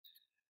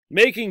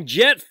Making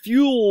jet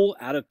fuel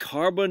out of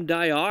carbon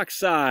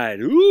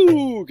dioxide.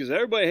 Ooh, because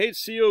everybody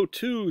hates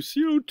CO2.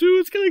 CO2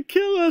 is going to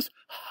kill us.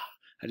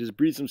 I just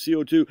breathed some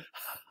CO2.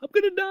 I'm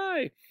going to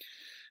die.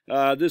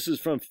 This is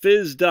from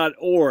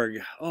phys.org.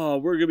 Oh,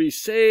 we're going to be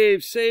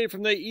saved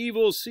from the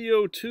evil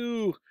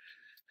CO2,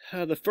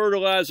 the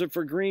fertilizer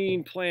for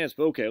green plants.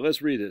 But okay,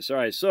 let's read this. All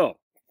right, so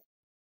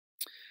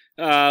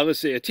let's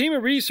see. A team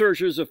of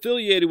researchers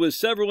affiliated with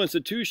several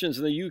institutions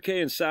in the UK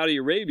and Saudi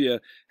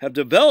Arabia have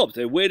developed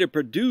a way to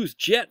produce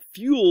jet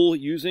fuel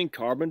using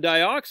carbon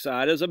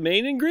dioxide as a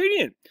main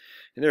ingredient.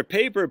 In their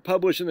paper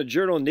published in the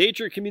journal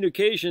Nature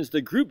Communications,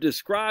 the group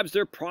describes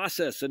their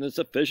process and its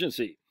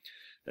efficiency.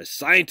 As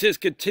scientists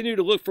continue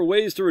to look for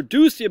ways to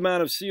reduce the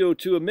amount of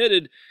CO2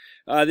 emitted,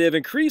 they have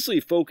increasingly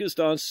focused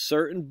on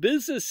certain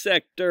business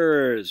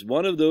sectors.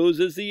 One of those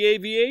is the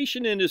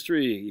aviation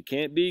industry. You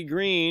can't be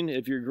green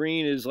if your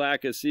green is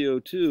lack of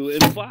CO2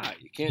 and fly.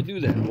 You can't do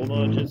that. Hold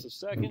on just a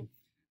second.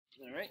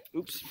 All right.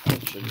 Oops. I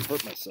should have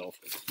hurt myself.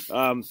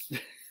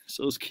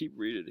 So let's keep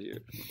reading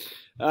here.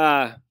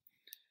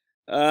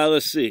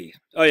 Let's see.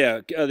 Oh,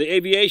 yeah. The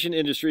aviation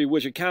industry,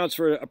 which accounts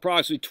for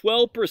approximately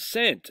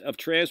 12% of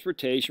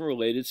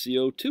transportation-related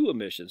CO2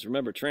 emissions.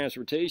 Remember,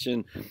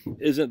 transportation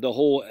isn't the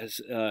whole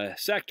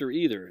sector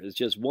either. It's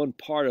just one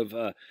part of,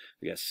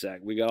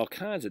 we got all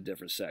kinds of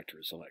different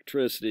sectors.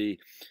 Electricity,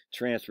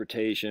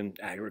 transportation,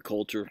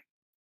 agriculture.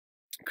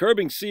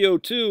 Curbing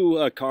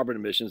CO2 carbon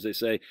emissions, they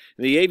say,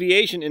 in the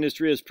aviation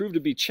industry has proved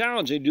to be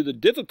challenging due to the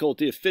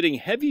difficulty of fitting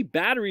heavy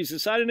batteries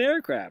inside an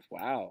aircraft.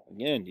 Wow,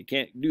 again, you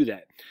can't do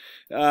that.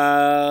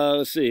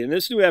 Let's see. In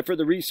this new effort,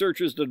 the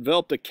researchers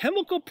developed a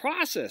chemical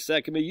process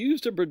that can be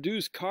used to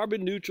produce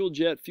carbon-neutral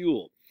jet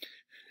fuel.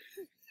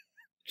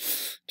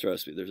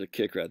 Trust me, there's a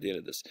kicker at the end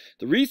of this.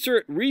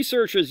 The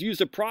researchers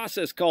used a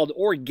process called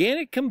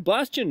organic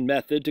combustion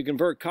method to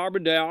convert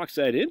carbon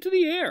dioxide into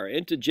the air,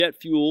 into jet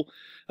fuel,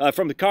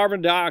 from the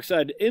carbon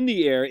dioxide in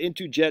the air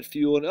into jet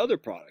fuel and other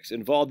products. It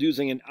involved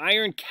using an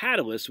iron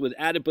catalyst with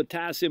added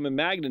potassium and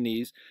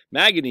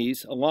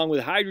manganese, along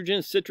with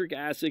hydrogen, citric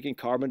acid, and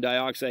carbon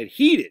dioxide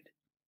heated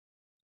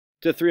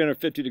to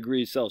 350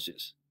 degrees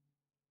Celsius.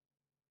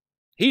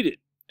 Heated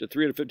to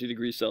 350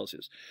 degrees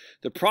Celsius.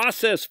 The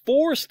process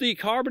forced the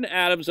carbon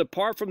atoms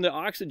apart from the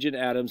oxygen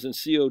atoms and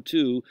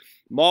CO2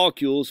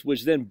 molecules,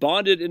 which then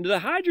bonded into the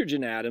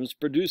hydrogen atoms,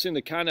 producing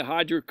the kind of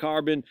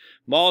hydrocarbon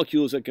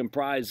molecules that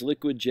comprise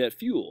liquid jet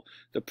fuel.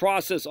 The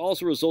process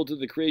also resulted in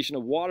the creation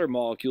of water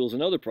molecules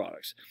and other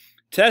products.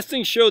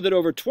 Testing showed that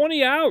over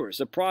 20 hours,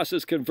 the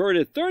process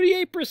converted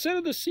 38%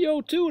 of the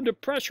CO2 into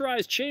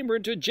pressurized chamber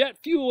into jet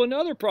fuel and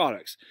other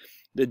products.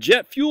 The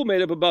jet fuel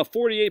made up about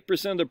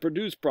 48% of the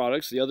produced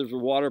products. The others were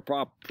water,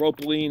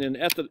 propylene, and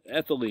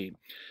ethylene.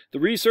 The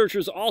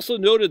researchers also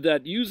noted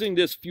that using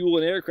this fuel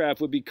in aircraft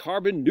would be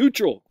carbon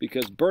neutral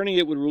because burning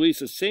it would release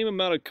the same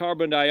amount of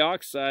carbon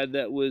dioxide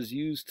that was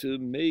used to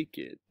make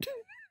it.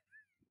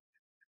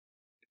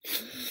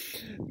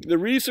 The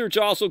research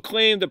also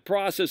claimed the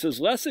process is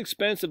less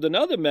expensive than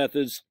other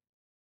methods,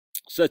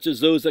 such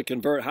as those that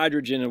convert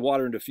hydrogen and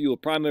water into fuel,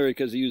 primarily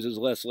because it uses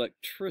less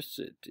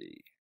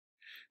electricity.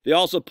 They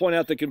also point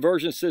out that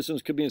conversion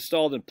systems could be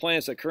installed in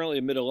plants that currently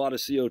emit a lot of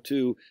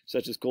CO2,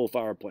 such as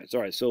coal-fired plants. All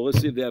right, so let's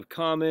see if they have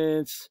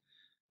comments.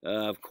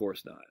 Of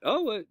course not.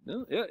 Oh, wait,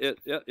 no,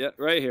 yeah,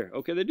 right here.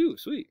 Okay, they do.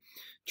 Sweet.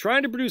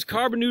 Trying to produce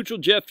carbon-neutral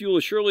jet fuel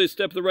is surely a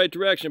step in the right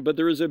direction, but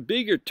there is a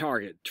bigger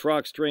target.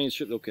 Trucks, trains,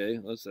 ships. Okay,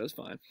 that's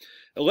fine.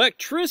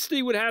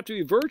 Electricity would have to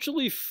be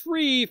virtually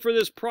free for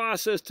this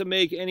process to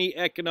make any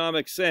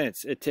economic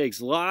sense. It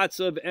takes lots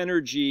of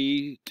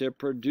energy to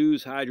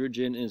produce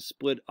hydrogen and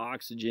split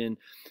oxygen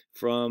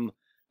from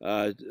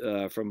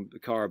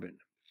carbon.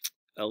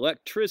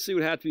 Electricity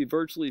would have to be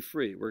virtually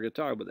free. We're going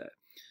to talk about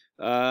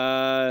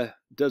that.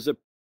 Does the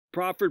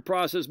proffered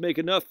process make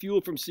enough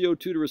fuel from CO2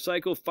 to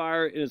recycle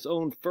fire in its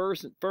own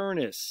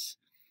furnace?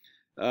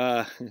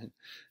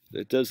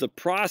 Does the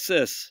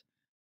process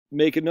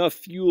make enough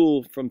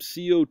fuel from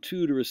CO2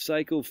 to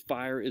recycle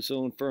fire its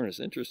own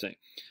furnace? Interesting.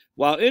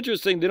 While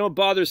interesting, they don't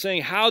bother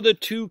saying how the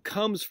two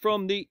comes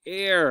from the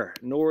air,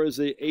 nor is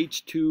the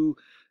H2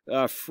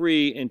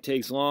 free and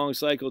takes long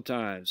cycle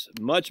times.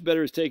 Much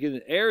better is taking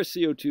air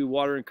CO2,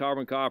 water, and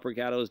carbon copper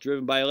catalyst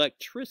driven by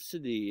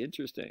electricity.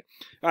 Interesting.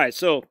 All right,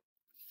 so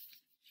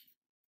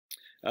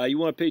you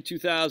want to pay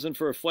 $2,000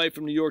 for a flight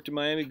from New York to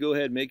Miami? Go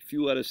ahead, make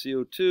fuel out of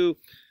CO2.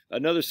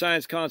 Another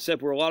science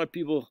concept where a lot of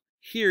people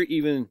here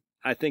even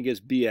I think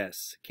is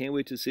BS. Can't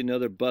wait to see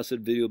another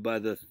busted video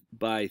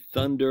by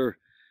Thunder.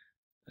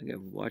 I gotta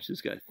watch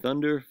this guy.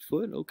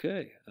 Thunderfoot?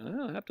 Okay.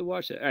 I'll have to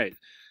watch that. All right.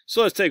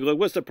 So let's take a look.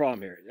 What's the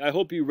problem here? I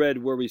hope you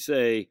read where we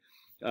say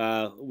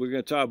we're going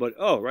to talk about,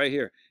 oh, right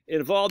here. It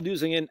involved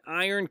using an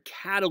iron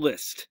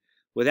catalyst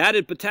with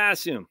added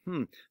potassium,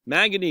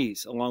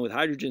 manganese, along with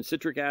hydrogen,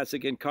 citric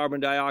acid, and carbon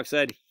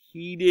dioxide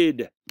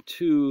heated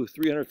to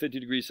 350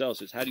 degrees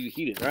Celsius. How do you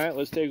heat it? All right,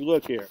 let's take a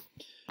look here.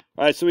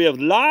 All right, so we have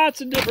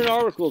lots of different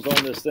articles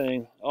on this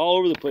thing all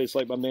over the place,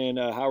 like my man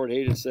Howard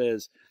Hayden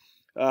says.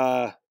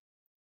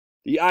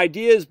 The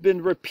idea has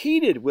been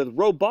repeated with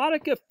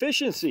robotic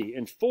efficiency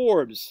in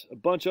Forbes, a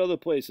bunch of other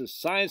places,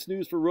 Science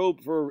News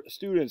for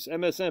students,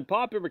 MSN,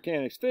 Popular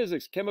Mechanics,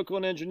 Physics, Chemical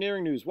and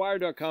Engineering News,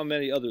 Wired.com,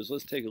 many others.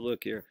 Let's take a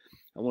look here.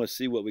 I want to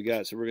see what we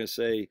got. So we're going to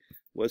say,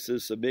 what's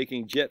this?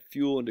 Making jet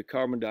fuel into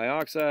carbon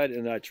dioxide.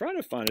 And I try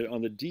to find it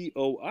on the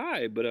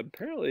DOI, but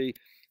apparently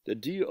the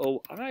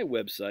DOI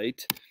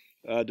website,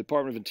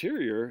 Department of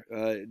Interior,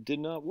 did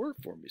not work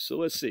for me. So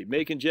let's see.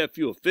 Making jet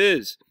fuel.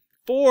 Fizz.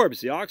 Forbes,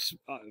 the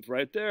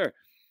right there.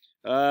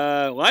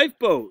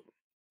 Lifeboat,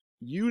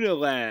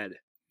 Unilad,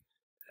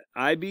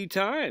 IB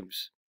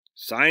Times,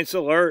 Science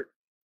Alert,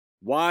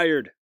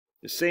 Wired.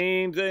 The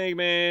same thing,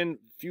 man.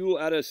 Fuel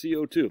out of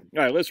CO2. All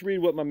right, let's read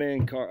what my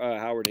man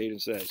Howard Hayden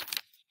says.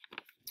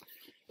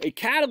 A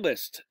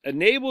catalyst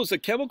enables a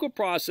chemical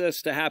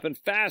process to happen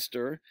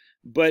faster,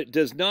 but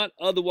does not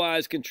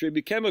otherwise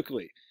contribute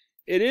chemically.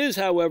 It is,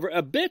 however,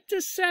 a bit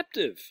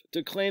deceptive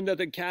to claim that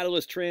the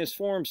catalyst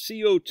transforms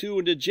CO2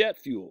 into jet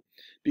fuel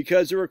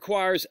because it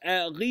requires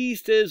at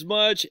least as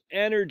much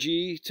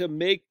energy to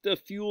make the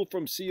fuel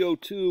from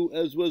CO2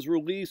 as was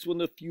released when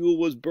the fuel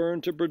was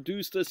burned to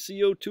produce the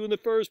CO2 in the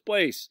first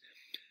place.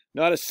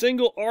 Not a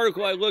single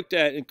article I looked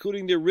at,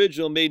 including the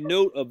original, made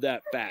note of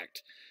that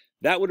fact.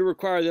 That would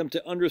require them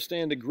to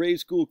understand the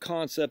grade school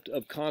concept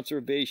of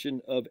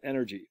conservation of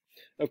energy.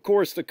 Of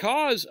course, the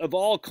cause of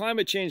all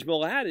climate change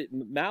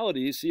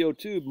maladies,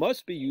 CO2,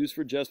 must be used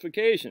for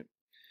justification.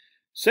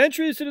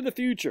 Centuries into the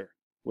future,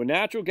 when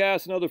natural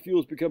gas and other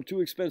fuels become too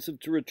expensive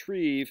to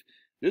retrieve,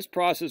 this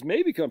process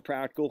may become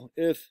practical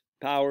if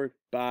powered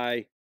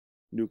by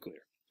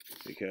nuclear,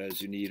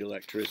 because you need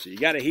electricity. You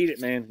got to heat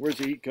it, man. Where's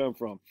the heat come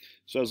from?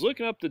 So I was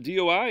looking up the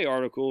DOI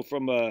article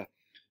from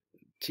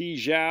T.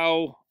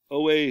 Zhao,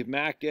 O.A.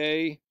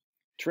 Mac-A,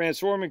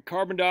 transforming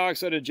carbon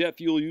dioxide into jet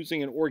fuel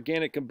using an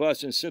organic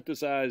combustion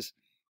synthesized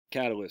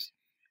catalyst.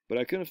 But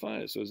I couldn't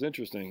find it, so it's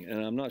interesting,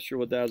 and I'm not sure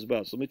what that was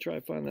about. So let me try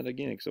to find that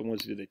again, because I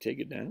want to see, did they take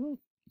it down?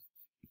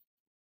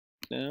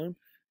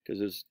 Because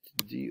it's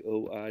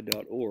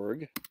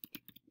doi.org.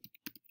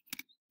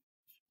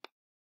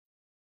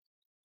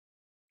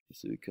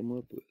 Let's see what we come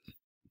up with.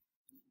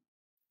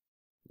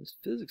 This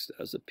physics stuff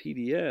is a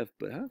PDF,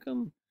 but how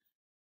come?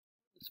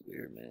 It's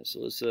weird, man. So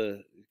let's all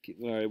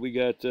right, we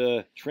got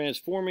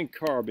transforming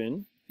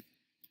carbon.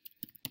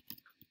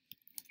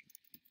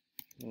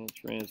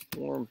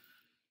 Transform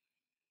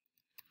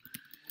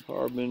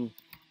carbon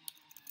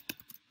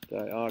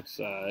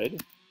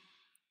dioxide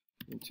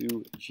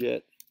into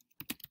jet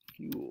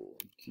fuel.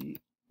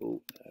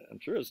 I'm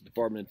sure it's the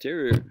Department of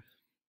Interior,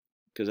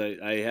 because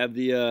I have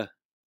the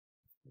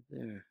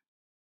there.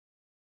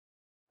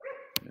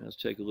 Let's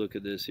take a look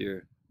at this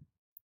here.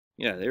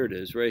 Yeah, there it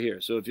is, right here.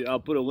 So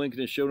I'll put a link in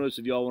the show notes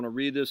if y'all want to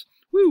read this.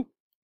 Woo!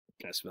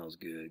 That smells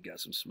good.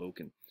 Got some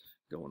smoking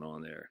going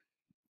on there.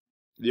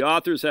 The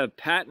authors have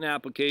patent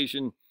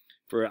application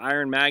for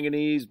iron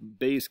manganese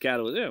based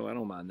catalyst. Yeah, well, I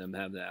don't mind them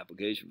having the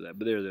application for that,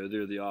 but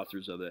they're the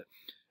authors of it.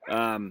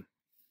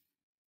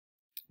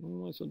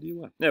 What's on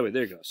DUI? Anyway,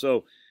 there you go.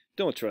 So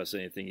don't trust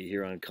anything you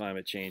hear on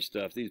climate change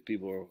stuff. These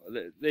people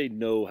they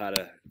know how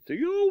to.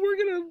 Oh, we're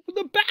gonna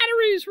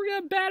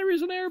have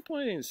batteries on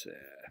airplanes.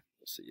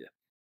 We'll see ya.